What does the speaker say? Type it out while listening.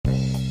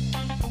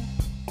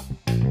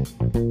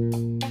How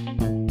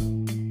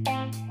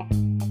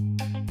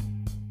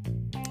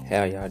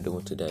y'all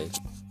doing today?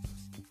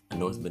 I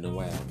know it's been a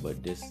while,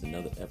 but this is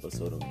another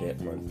episode of That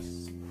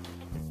Works,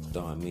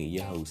 starring me,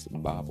 your host,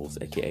 Bobbles,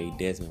 aka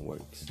Desmond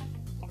Works.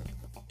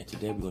 And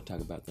today we're going to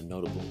talk about the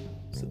notable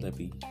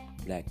celebrity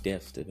black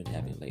deaths that have been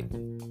happening lately.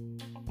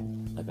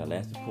 Like I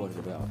last reported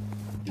about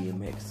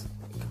DMX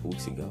a couple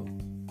weeks ago.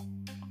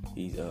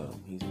 He's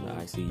in the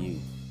ICU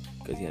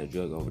because he had a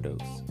drug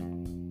overdose.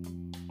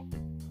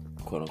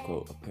 Quote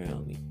unquote,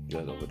 apparently,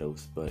 drug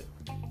overdose, but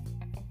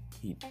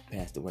he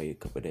passed away a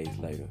couple days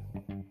later,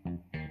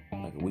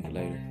 like a week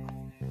later.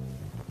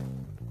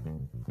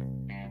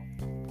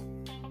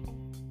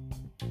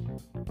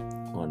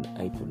 On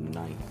April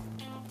 9th.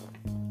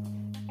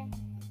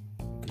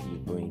 Because he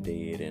was brain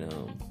dead and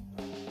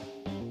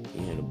he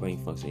had no brain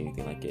function or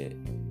anything like that.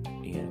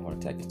 He had a heart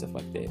attack and stuff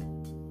like that.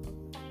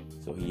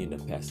 So he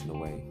ended up passing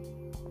away.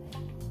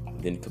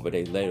 Then a couple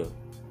days later,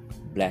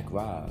 Black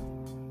Rob,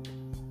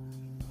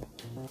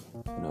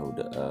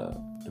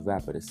 the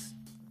rapper that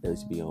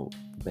used to be on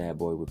Bad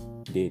Boy with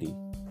Diddy,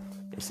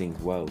 that sings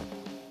Whoa.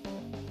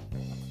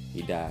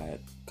 He died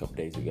a couple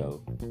days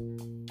ago.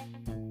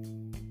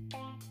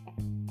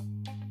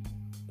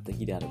 I think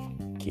he died of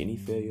kidney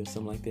failure or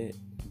something like that.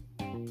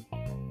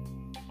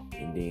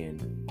 And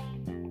then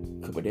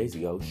a couple days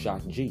ago,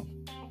 Shock G.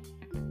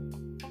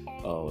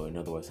 In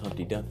other words,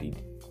 Humpty Dumpty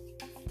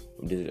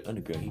from Desert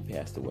Underground, he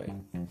passed away.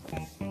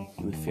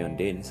 He was found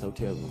dead in his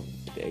hotel room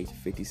at the age of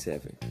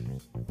 57.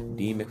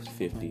 DMX was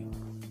 50,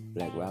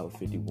 Black Rob was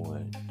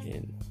 51,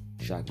 and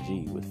Shock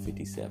G was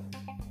 57.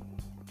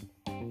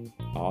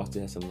 All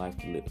still has some life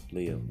to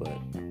live, but I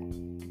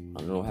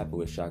don't know what happened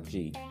with Shock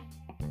G.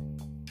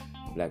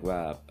 Black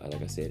Rob,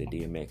 like I said, the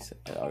DMX,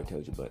 I already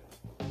told you, but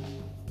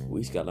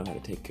we just gotta learn how to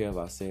take care of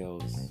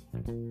ourselves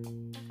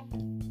and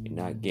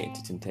not get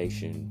into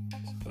temptation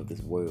of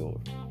this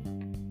world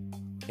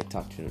and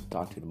talk to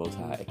the Most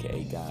High,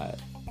 aka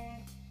God,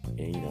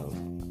 and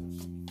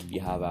keep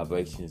your high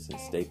vibrations and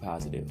stay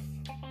positive.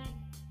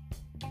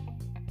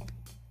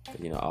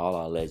 Because all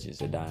our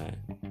legends are dying,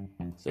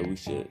 so we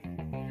should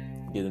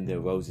give them their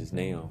roses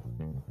now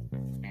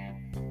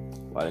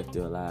while they're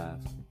still alive.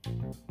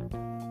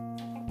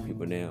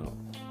 People now,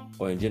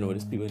 or in general,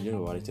 just people in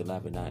general, while they're still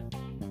alive, and not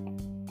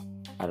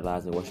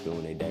idolizing and worshiping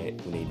when they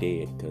dead.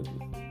 Because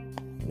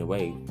in a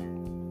way,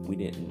 we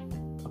didn't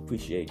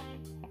appreciate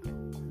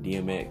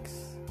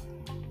DMX,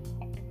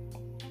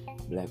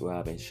 Black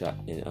Rob, and Shock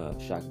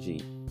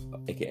G,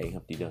 aka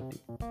Humpty Dumpty.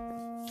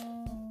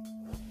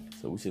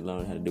 So we should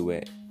learn how to do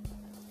it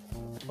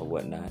or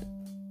whatnot,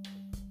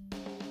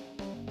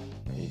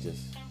 and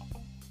just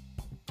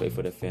pray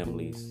for their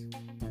families.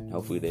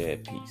 Hopefully they're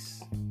at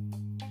peace.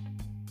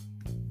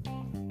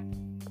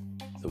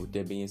 So with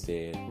that being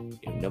said,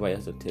 if nobody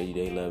else will tell you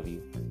they love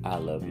you, I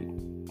love you.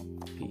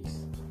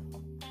 Peace.